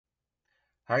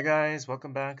Hi guys,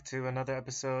 welcome back to another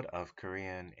episode of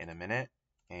Korean in a Minute.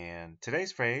 And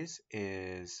today's phrase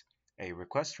is a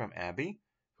request from Abby,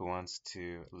 who wants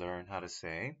to learn how to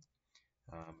say,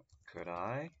 could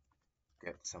I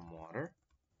get some water?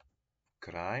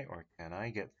 Could I or can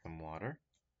I get some water?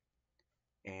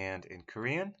 And in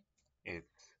Korean,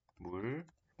 it's 물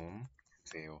좀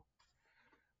주세요.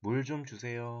 물 좀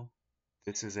주세요.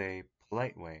 This is a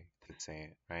polite way to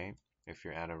say it, right? If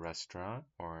you're at a restaurant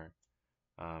or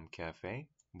cafe,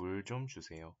 물 좀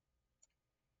주세요.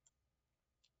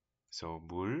 So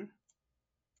물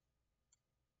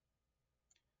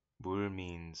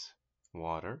means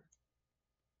water.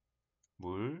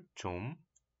 물 좀,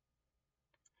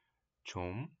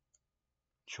 좀.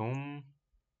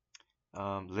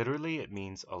 Literally, it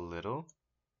means a little,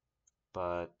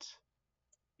 but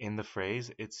in the phrase,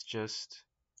 it's just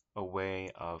a way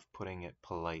of putting it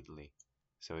politely.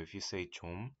 So if you say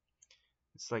좀,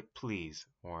 it's like please,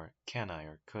 or can I,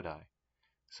 or could I.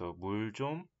 So 물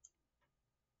좀,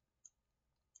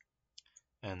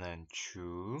 and then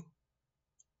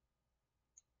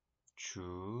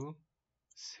주세,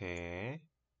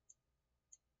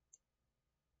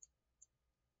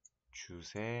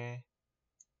 주세요.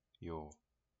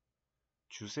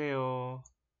 주세요.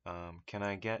 Can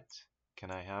I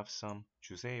have some?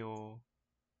 주세요.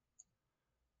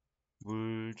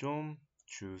 물 좀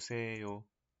주세요.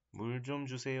 물 좀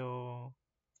주세요.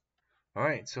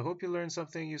 Alright, so hope you learned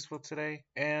something useful today,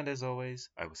 and as always,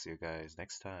 I will see you guys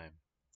next time.